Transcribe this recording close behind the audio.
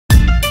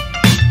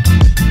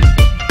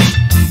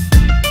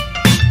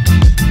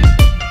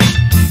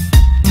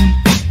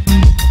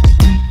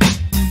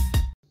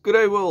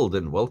world,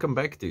 and welcome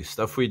back to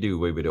Stuff We Do,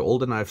 where we do all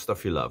the knife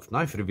stuff you love.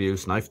 Knife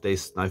reviews, knife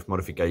tests, knife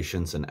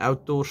modifications, and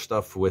outdoor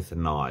stuff with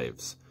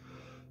knives.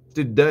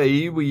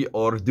 Today we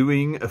are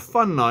doing a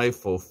fun knife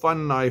for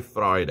Fun Knife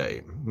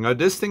Friday. Now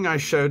this thing I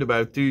showed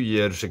about 2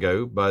 years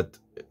ago, but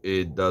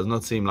it does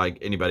not seem like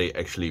anybody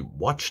actually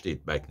watched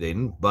it back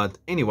then. But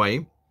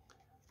anyway,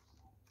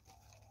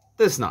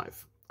 this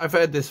knife. I've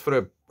had this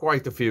for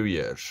quite a few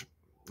years.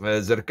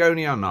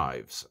 Zirconia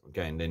knives.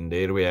 Okay, and then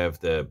there we have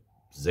the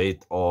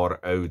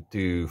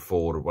ZR02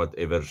 for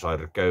whatever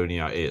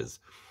zirconia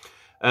is.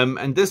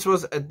 And this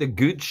was at the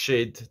Good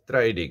Shed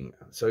Trading.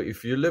 So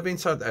if you live in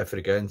South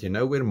Africa and you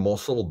know where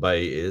Mossel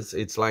Bay is,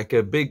 it's like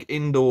a big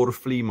indoor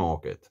flea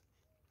market.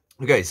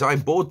 Okay, so I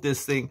bought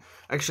this thing.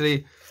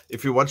 Actually,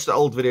 if you watch the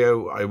old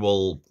video, I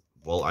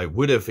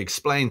would have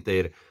explained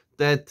there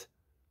that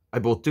I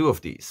bought 2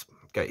 of these.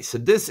 Okay, so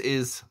this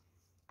is,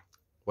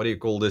 what do you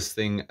call this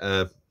thing?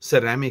 A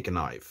ceramic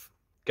knife.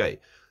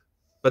 Okay,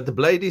 but the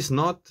blade is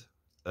not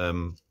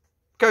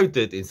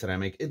coated in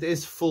ceramic. It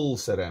is full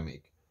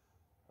ceramic.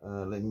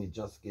 Let me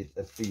just get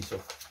a piece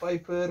of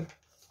paper.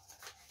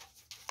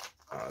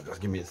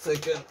 Just give me a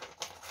second.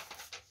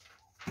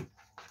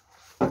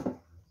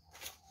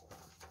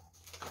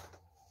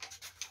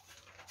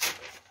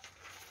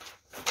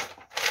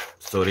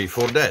 Sorry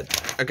for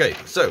that. Okay,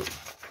 so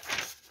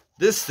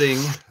this thing,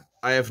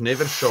 I have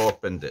never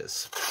sharpened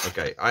this.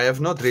 Okay, I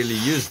have not really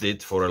used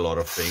it for a lot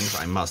of things,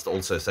 I must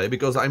also say,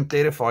 because I'm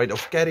terrified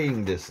of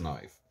carrying this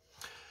knife.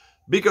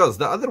 Because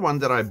the other one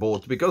that I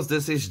bought, because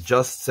this is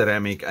just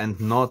ceramic and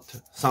not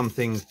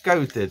something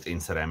coated in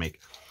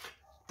ceramic,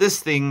 this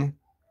thing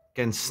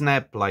can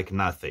snap like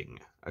nothing.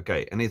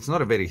 Okay, and it's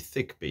not a very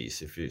thick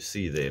piece, if you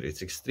see there,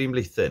 it's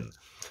extremely thin.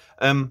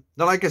 Now,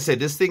 like I said,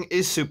 this thing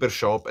is super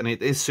sharp and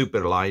it is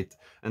super light,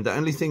 and the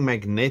only thing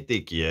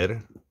magnetic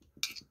here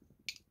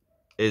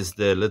is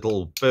the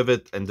little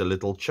pivot and the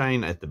little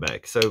chain at the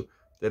back. So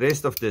the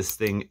rest of this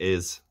thing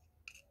is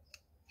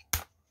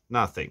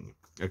nothing.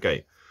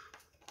 Okay.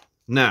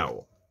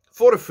 Now,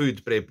 for a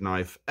food prep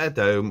knife at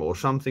home or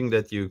something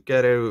that you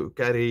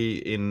carry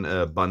in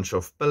a bunch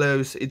of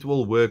pillows, it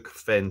will work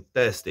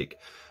fantastic.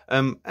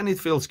 And it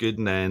feels good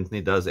in the hand and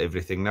it does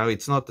everything. Now,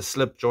 it's not a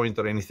slip joint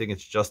or anything,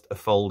 it's just a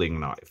folding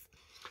knife.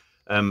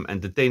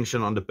 And the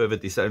tension on the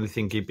pivot is the only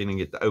thing keeping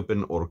it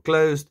open or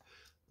closed.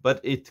 But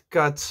it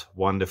cuts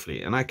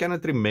wonderfully. And I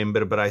cannot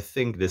remember, but I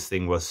think this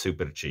thing was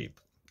super cheap.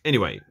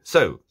 Anyway,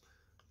 so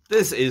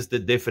this is the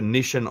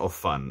definition of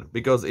fun.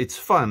 Because it's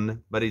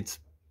fun, but it's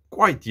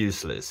quite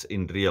useless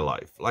in real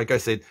life. Like I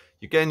said,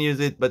 you can use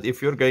it, but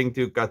if you're going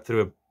to cut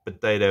through a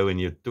potato and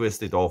you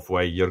twist it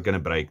halfway, you're going to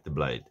break the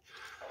blade.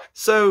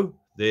 So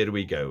there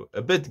we go.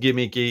 A bit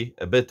gimmicky,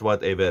 a bit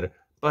whatever,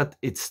 but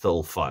it's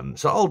still fun.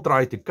 So I'll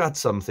try to cut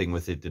something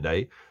with it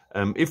today.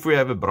 If we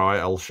have a braai,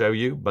 I'll show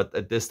you, but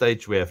at this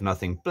stage we have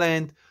nothing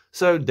planned.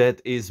 So that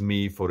is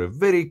me for a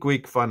very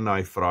quick Fun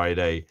Knife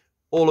Friday.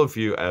 All of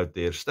you out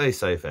there, stay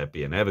safe,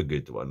 happy, and have a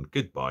good one.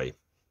 Goodbye.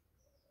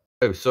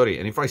 Oh, sorry,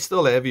 and if I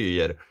still have you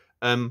here,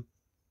 and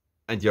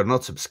you're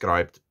not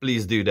subscribed,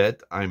 please do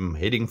that. I'm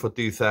heading for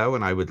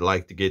 2,000. I would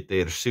like to get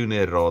there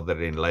sooner rather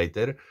than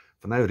later.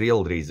 For no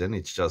real reason,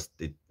 it's just,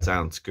 it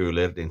sounds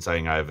cooler than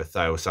saying I have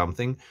 1,000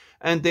 something.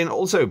 And then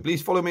also,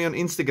 please follow me on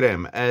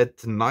Instagram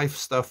at Knife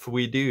Stuff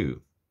We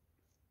Do.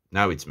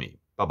 Now it's me.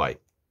 Bye-bye.